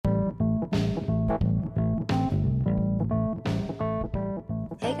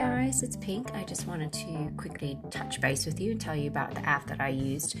Hey guys, it's Pink. I just wanted to quickly touch base with you and tell you about the app that I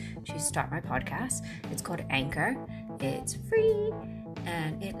used to start my podcast. It's called Anchor. It's free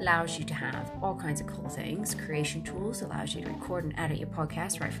and it allows you to have all kinds of cool things. Creation tools allows you to record and edit your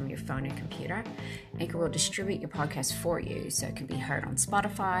podcast right from your phone and computer. Anchor will distribute your podcast for you so it can be heard on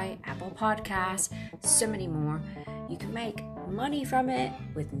Spotify, Apple Podcasts, so many more. You can make money from it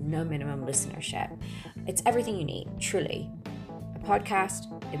with no minimum listenership. It's everything you need, truly. Podcast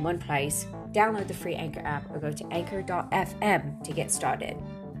in one place. Download the free Anchor app or go to anchor.fm to get started.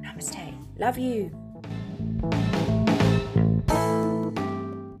 Namaste. Love you.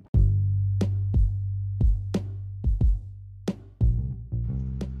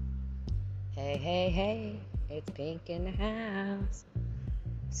 Hey, it's Pink in the house.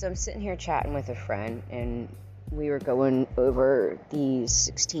 So I'm sitting here chatting with a friend and we were going over these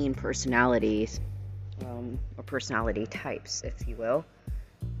 16 personalities. Or personality types, if you will.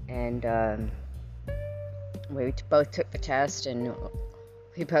 And we both took the test and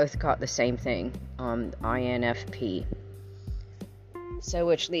we both got the same thing, INFP. So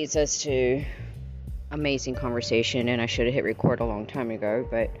which leads us to amazing conversation, and I should have hit record a long time ago,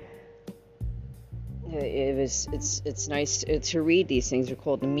 but it's nice to read these things. They're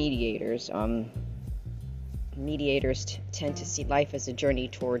called the mediators. Mediators tend to see life as a journey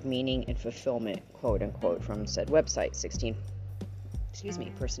toward meaning and fulfillment, quote unquote, from said website, 16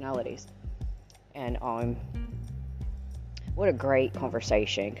 personalities. And what a great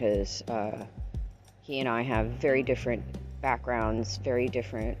conversation, because he and I have very different backgrounds, very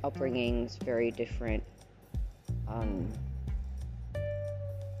different upbringings, very different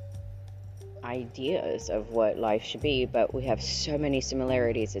ideas of what life should be, but we have so many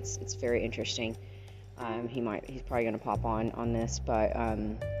similarities. It's very interesting. He's probably going to pop on this, but,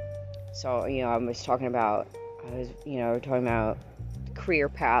 so, I was talking about career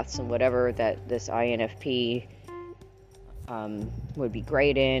paths and whatever that this INFP, would be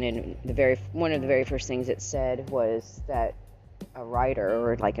great in, and one of the very first things it said was that a writer,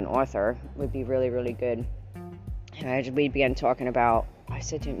 or like an author, would be really, really good. And we began talking about, I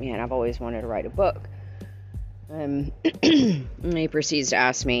said to him, man, I've always wanted to write a book. And he proceeds to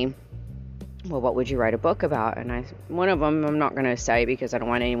ask me, well, what would you write a book about? And one of them I'm not going to say because I don't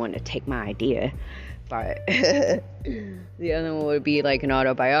want anyone to take my idea, but the other one would be like an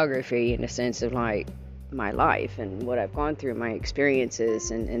autobiography, in the sense of like my life and what I've gone through, my experiences,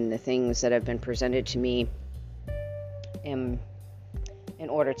 and the things that have been presented to me in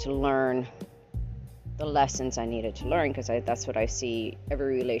order to learn the lessons I needed to learn, because that's what I see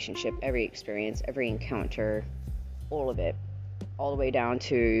every relationship, every experience, every encounter, all of it, all the way down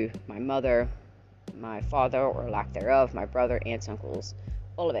to my mother, my father, or lack thereof, my brother, aunts, uncles,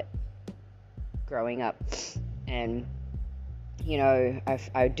 all of it, growing up. And,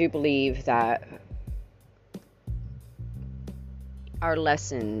 I do believe that our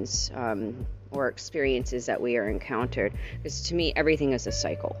lessons, or experiences that we are encountered, because to me, everything is a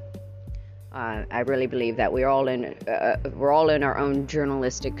cycle. I really believe that we're all in our own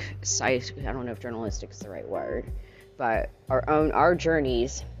journalistic site. I don't know if journalistic is the right word, but our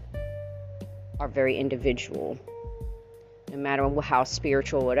journeys are very individual, no matter how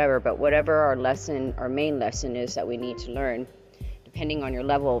spiritual, whatever. But whatever our main lesson is that we need to learn, depending on your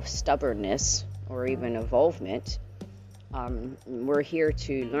level of stubbornnness or even evolvement, we're here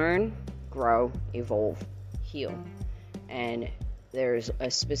to learn, grow, evolve, heal, and there's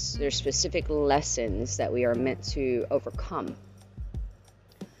specific lessons that we are meant to overcome.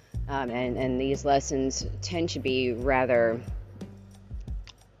 And these lessons tend to be rather,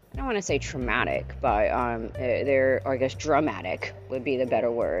 I don't want to say traumatic, but they're, or I guess dramatic would be the better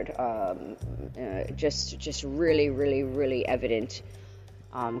word. Just really, really, really evident,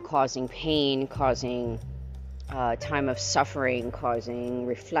 causing pain, causing time of suffering, causing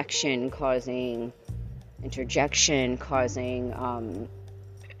reflection, causing interjection, causing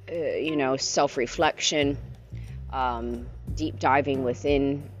self-reflection, deep diving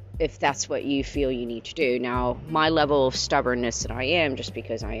within, if that's what you feel you need to do. Now, my level of stubbornness that I am, just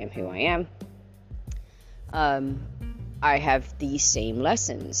because I am who I am, I have these same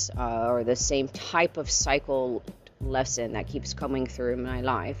lessons, or the same type of cycle lesson that keeps coming through my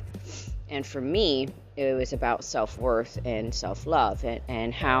life. And for me, it was about self-worth and self-love,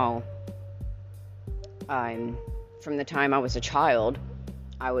 and how from the time I was a child,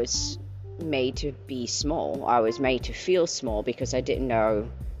 I was made to be small. I was made to feel small because I didn't know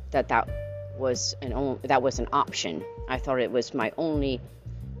that was an option. I thought it was my only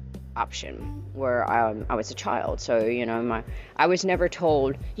option where I was a child. So I was never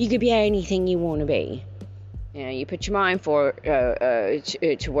told you could be anything you want to be. You know, you put your mind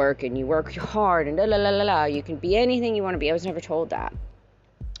to work, and you work hard, and la la la la la. You can be anything you want to be. I was never told that.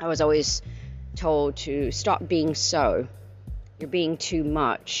 I was always told to stop being so. You're being too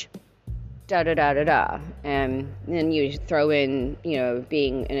much. Da da da da da. And then you throw in, you know,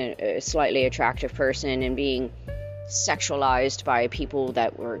 being a slightly attractive person and being sexualized by people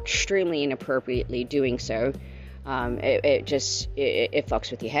that were extremely inappropriately doing so. It fucks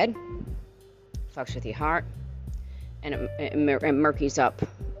with your head, fucks with your heart, and it murkies up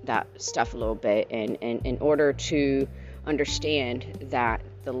that stuff a little bit. And in order to understand that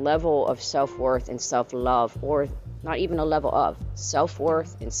the level of self-worth and self-love, or not even a level of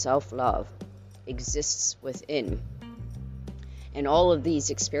self-worth and self-love, exists within. And all of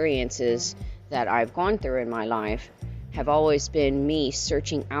these experiences that I've gone through in my life have always been me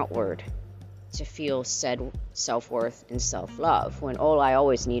searching outward to feel said self-worth and self-love, when all I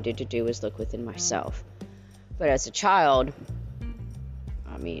always needed to do was look within myself. But as a child,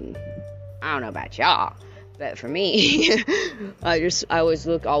 I mean, I don't know about y'all, but for me, I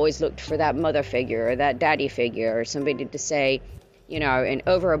always looked for that mother figure or that daddy figure or somebody to say, you know, an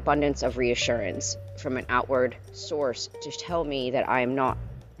overabundance of reassurance from an outward source to tell me that I am not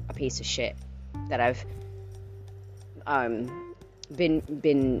a piece of shit, that I've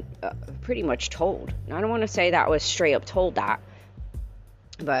been pretty much told. And I don't want to say that I was straight up told that,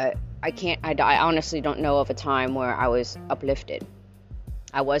 but I honestly don't know of a time where I was uplifted.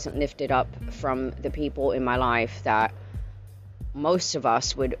 I wasn't lifted up from the people in my life that most of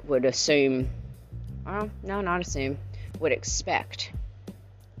us would assume, well, no, not assume, would expect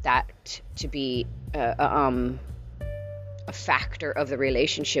that to be a factor of the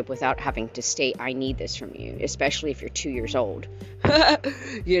relationship without having to state, I need this from you, especially if you're 2 years old.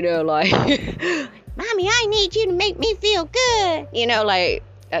 You know, like, Mommy, I need you to make me feel good. You know, like,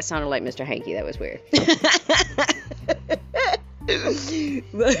 that sounded like Mr. Hanky. That was weird.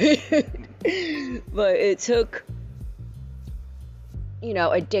 but it took, you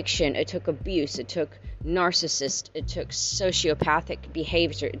know, addiction, it took abuse, it took narcissist, it took sociopathic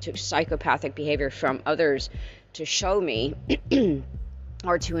behavior, it took psychopathic behavior from others to show me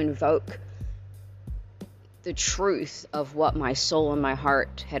or to invoke the truth of what my soul and my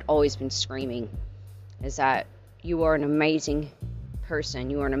heart had always been screaming, is that you are an amazing person,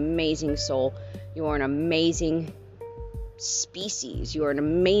 you are an amazing soul, you are an amazing species, you are an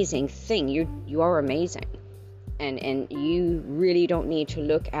amazing thing, you are amazing, and you really don't need to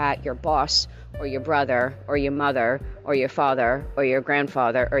look at your boss or your brother or your mother or your father or your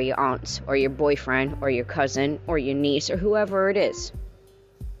grandfather or your aunts or your boyfriend or your cousin or your niece or whoever it is.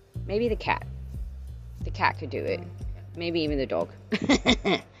 Maybe the cat could do it, maybe even the dog.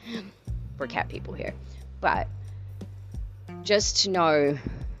 We're cat people here. But just to know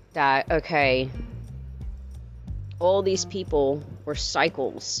that, okay, all these people were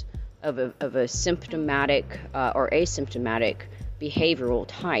cycles of a symptomatic or asymptomatic behavioral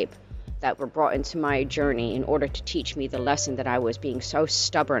type that were brought into my journey in order to teach me the lesson that I was being so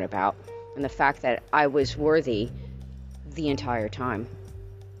stubborn about, and the fact that I was worthy the entire time.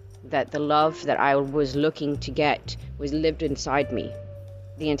 That the love that I was looking to get was lived inside me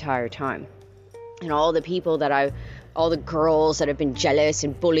the entire time. And all the people all the girls that have been jealous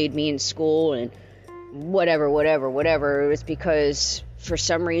and bullied me in school and whatever, it was because for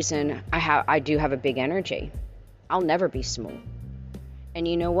some reason I do have a big energy. I'll never be small. And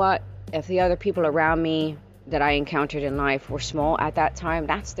you know what? If the other people around me that I encountered in life were small at that time,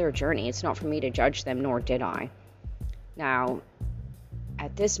 that's their journey. It's not for me to judge them, nor did I. Now,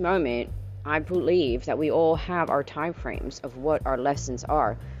 at this moment, I believe that we all have our time frames of what our lessons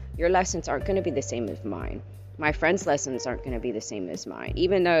are. Your lessons aren't going to be the same as mine. My friend's lessons aren't going to be the same as mine,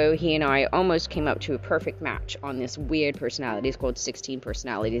 even though he and I almost came up to a perfect match on this weird personality. It's called 16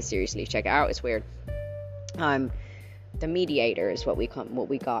 personalities. Seriously, check it out. It's weird. The mediator is what we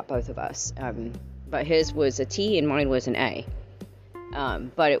got, both of us. But his was a T and mine was an A.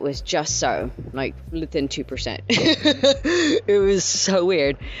 But it was just so, like, within 2%. It was so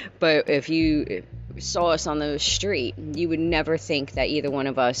weird. But if you saw us on the street, you would never think that either one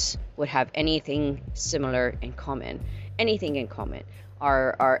of us would have anything similar in common. Anything in common.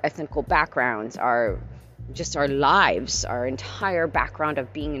 Our ethnical backgrounds, our lives, our entire background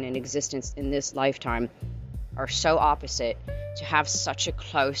of being in an existence in this lifetime are so opposite. To have such a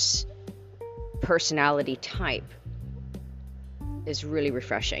close personality type is really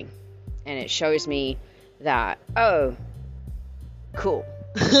refreshing, and it shows me that, oh, cool.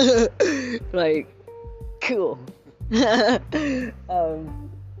 Like, cool.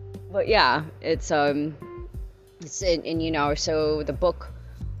 But yeah, it's and you know, so the book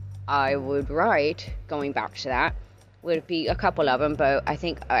I would write, going back to that, would be a couple of them, but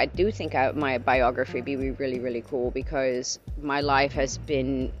I do think my biography would be really, really cool, because my life has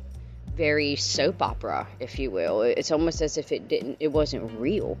been very soap opera, if you will. It's almost as if it wasn't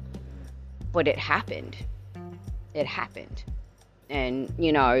real, but it happened. It happened. And,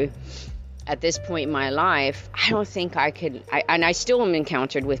 you know, at this point in my life, I don't think I could, and I still am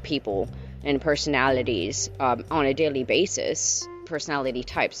encountered with people and personalities on a daily basis, personality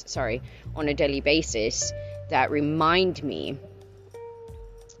types, sorry, on a daily basis, that remind me,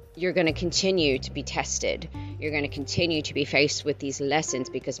 you're going to continue to be tested. You're going to continue to be faced with these lessons,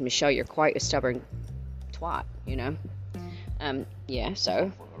 because, Michelle, you're quite a stubborn twat, you know? Yeah,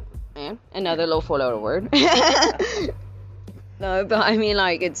 so, yeah, another little four-letter word. No, but I mean,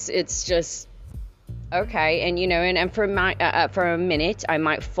 like, it's just, okay, and, you know, and for a minute, I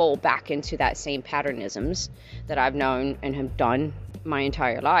might fall back into that same patternisms that I've known and have done my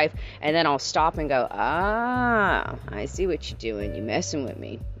entire life, and then I'll stop and go, I see what you're doing. You're messing with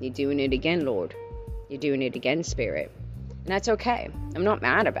me. You're doing it again, Lord. You're doing it again, Spirit. And that's okay. I'm not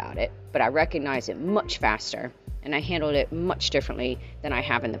mad about it, but I recognize it much faster, and I handled it much differently than I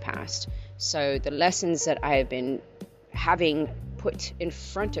have in the past. So the lessons that I have been having put in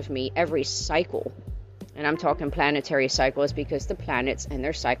front of me every cycle, and I'm talking planetary cycles, because the planets and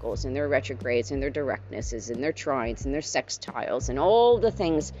their cycles and their retrogrades and their directnesses and their trines and their sextiles and all the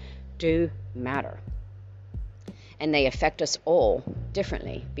things do matter. And they affect us all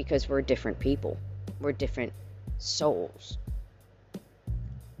differently, because we're different people. We're different souls.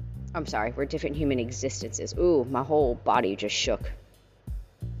 I'm sorry, we're different human existences. Ooh, my whole body just shook.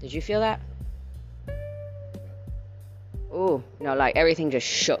 Did you feel that? Ooh, no, like everything just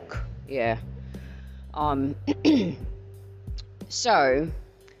shook. Yeah. So,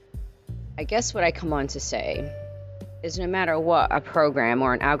 I guess what I come on to say is, no matter what a program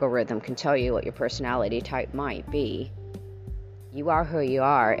or an algorithm can tell you what your personality type might be, you are who you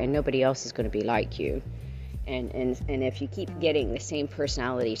are, and nobody else is going to be like you. And if you keep getting the same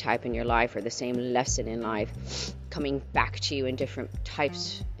personality type in your life, or the same lesson in life coming back to you in different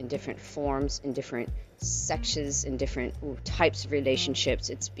types, in different forms, in different sections, in different types of relationships,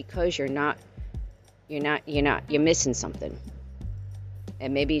 it's because you're missing something.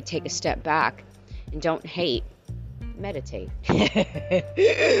 And maybe you take a step back and don't hate, meditate.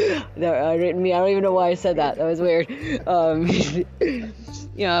 No, I don't even know why I said that. That was weird.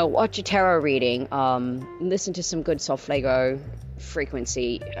 You know, watch a tarot reading, listen to some good Solfego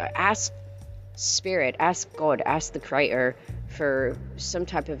frequency, ask Spirit, ask God, ask the Creator for some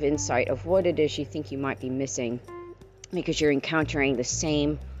type of insight of what it is you think you might be missing, because you're encountering the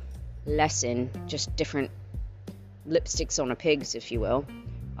same lesson, just different lipsticks on a pig's, if you will,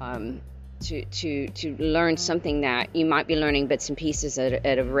 to learn something that you might be learning bits and pieces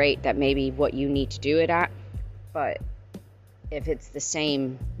at a rate that may be what you need to do it at. But if it's the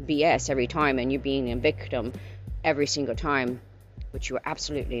same BS every time, and you're being a victim every single time, which you are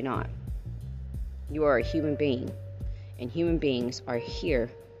absolutely not. You are a human being, and human beings are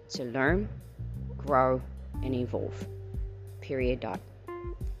here to learn, grow, and evolve. Period. Dot.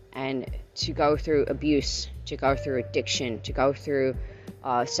 And to go through abuse, to go through addiction, to go through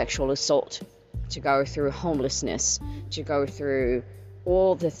sexual assault, to go through homelessness, to go through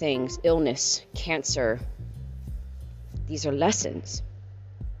all the things, illness, cancer. These are lessons,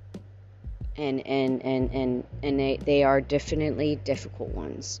 and they are definitely difficult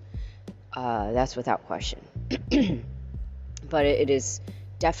ones. That's without question. But it is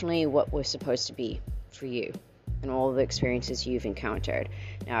definitely what was supposed to be for you, and all the experiences you've encountered.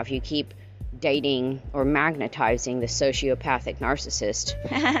 Now, if you keep dating or magnetizing the sociopathic narcissist,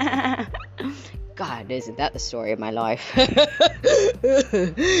 God, isn't that the story of my life?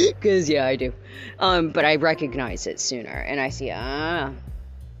 Because, yeah, I do. But I recognize it sooner, and I see,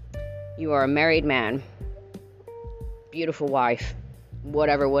 you are a married man, beautiful wife,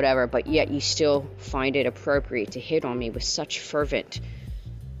 whatever, but yet you still find it appropriate to hit on me with such fervent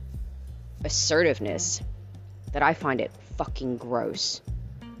assertiveness that I find it fucking gross.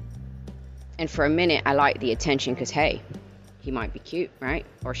 And for a minute, I like the attention, because, hey, he might be cute, right?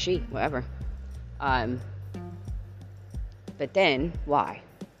 Or she, whatever. But then, why?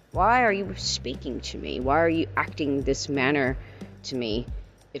 Why are you speaking to me? Why are you acting this manner to me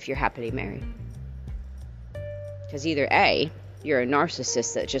if you're happily married? Because either A, you're a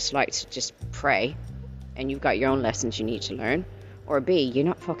narcissist that just likes to just pray, and you've got your own lessons you need to learn, or B, you're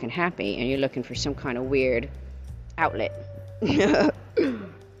not fucking happy and you're looking for some kind of weird outlet.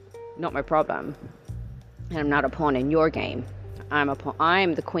 Not my problem. And I'm not a pawn in your game. I'm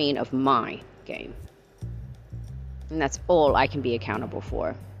the queen of my game. And that's all I can be accountable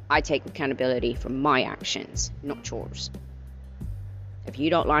for. I take accountability for my actions, not yours. If you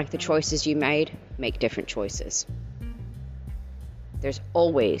don't like the choices you made, make different choices. There's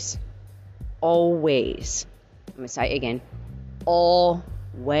always, I'm going to say it again,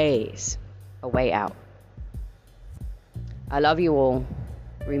 always a way out. I love you all.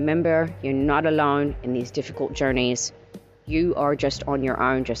 Remember, you're not alone in these difficult journeys. You are just on your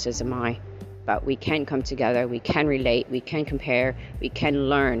own, just as am I. But we can come together, we can relate, we can compare, we can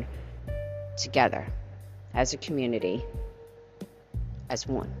learn together as a community, as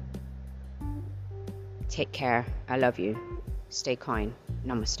one. Take care. I love you. Stay kind.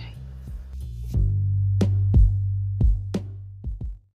 Namaste.